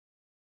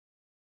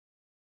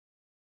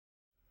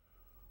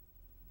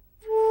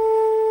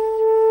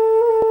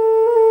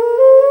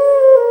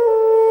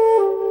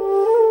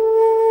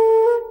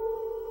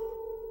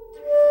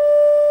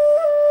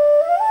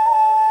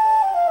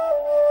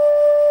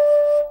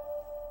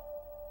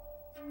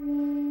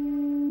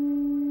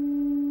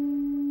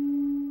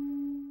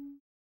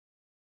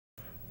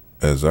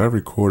As I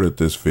recorded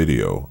this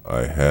video,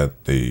 I had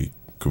the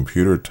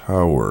computer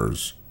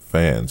tower's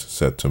fans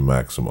set to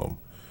maximum.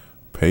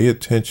 Pay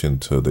attention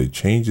to the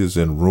changes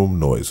in room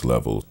noise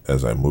levels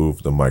as I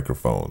move the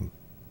microphone.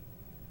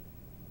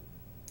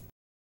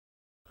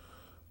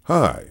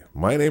 Hi,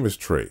 my name is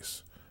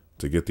Trace.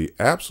 To get the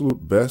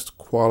absolute best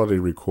quality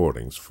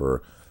recordings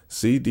for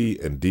CD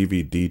and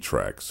DVD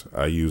tracks,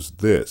 I use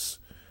this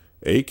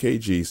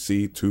AKG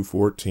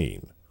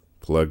C214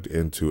 plugged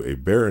into a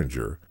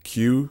Behringer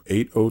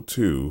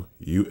Q802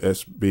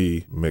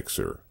 USB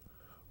mixer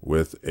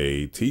with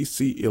a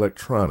TC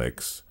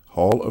Electronics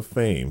Hall of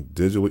Fame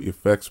digital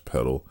effects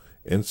pedal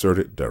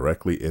inserted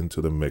directly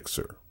into the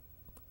mixer.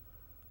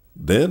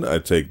 Then I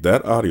take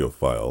that audio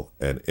file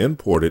and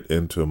import it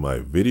into my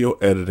video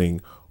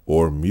editing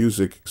or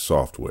music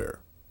software.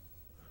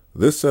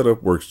 This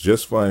setup works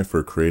just fine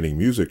for creating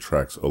music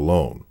tracks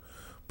alone,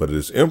 but it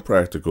is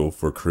impractical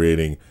for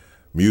creating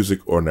music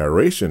or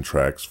narration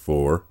tracks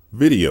for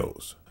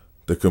videos.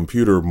 The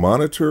computer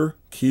monitor,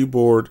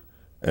 keyboard,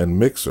 and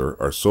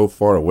mixer are so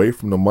far away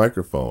from the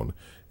microphone,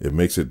 it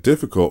makes it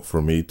difficult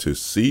for me to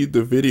see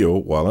the video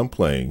while I'm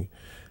playing,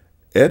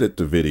 edit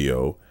the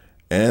video,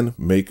 and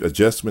make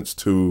adjustments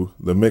to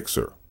the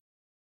mixer.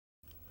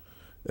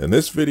 In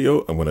this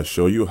video, I'm going to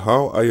show you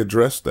how I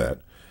address that.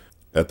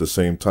 At the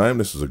same time,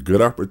 this is a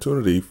good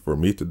opportunity for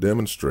me to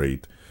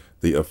demonstrate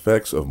the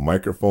effects of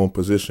microphone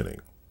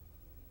positioning.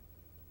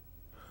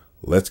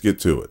 Let's get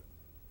to it.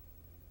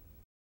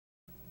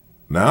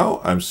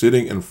 Now I'm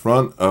sitting in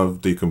front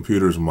of the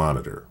computer's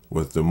monitor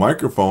with the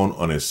microphone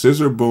on a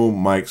scissor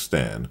boom mic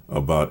stand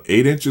about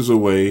 8 inches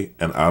away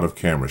and out of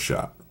camera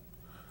shot.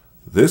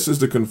 This is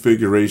the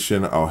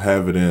configuration I'll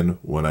have it in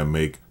when I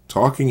make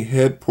talking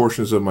head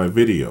portions of my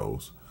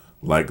videos,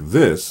 like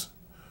this,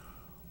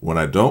 when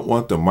I don't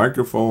want the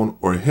microphone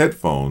or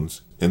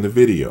headphones in the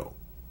video.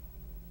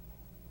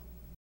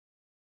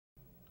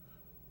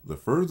 The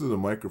further the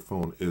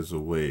microphone is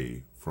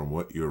away from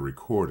what you're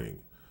recording,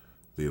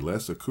 the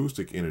less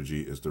acoustic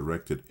energy is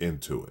directed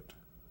into it.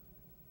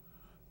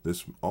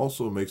 This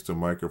also makes the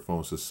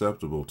microphone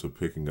susceptible to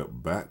picking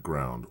up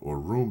background or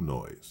room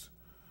noise.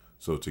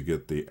 So to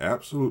get the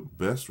absolute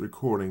best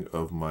recording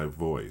of my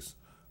voice,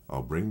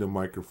 I'll bring the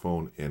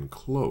microphone in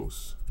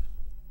close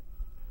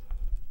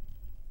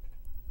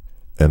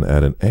and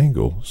at an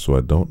angle so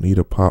I don't need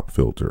a pop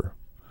filter.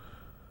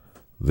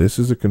 This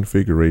is a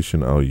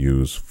configuration I'll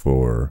use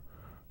for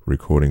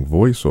recording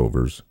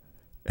voiceovers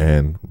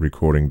and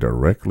recording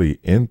directly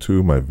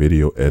into my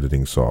video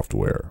editing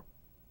software.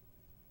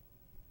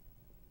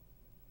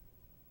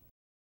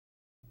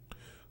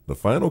 The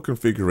final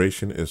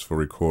configuration is for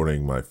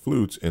recording my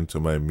flutes into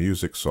my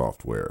music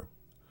software.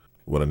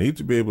 What I need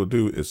to be able to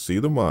do is see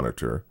the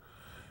monitor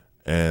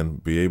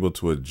and be able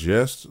to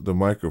adjust the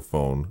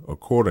microphone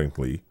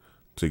accordingly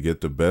to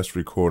get the best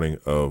recording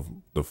of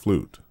the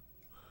flute.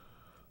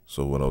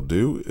 So what I'll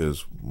do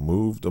is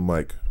move the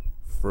mic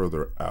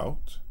further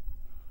out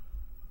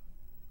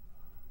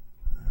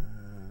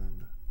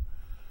and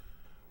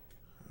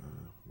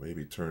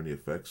maybe turn the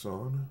effects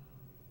on.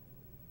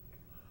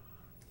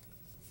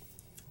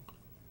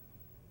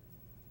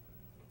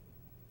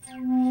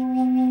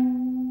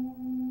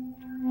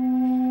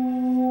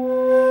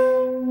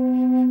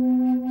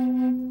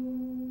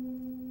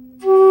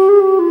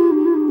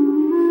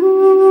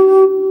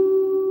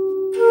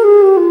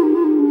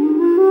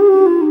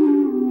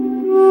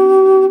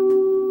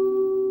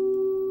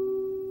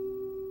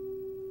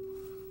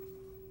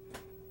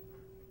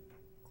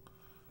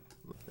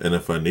 And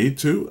if I need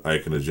to, I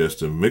can adjust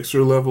the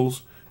mixer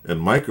levels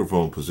and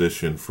microphone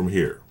position from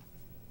here.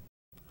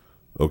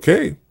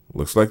 Okay,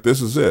 looks like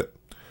this is it.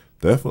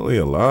 Definitely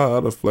a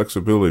lot of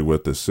flexibility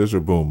with the scissor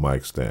boom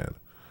mic stand.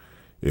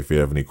 If you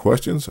have any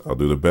questions, I'll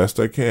do the best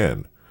I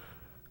can.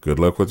 Good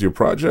luck with your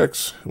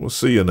projects. We'll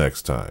see you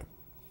next time.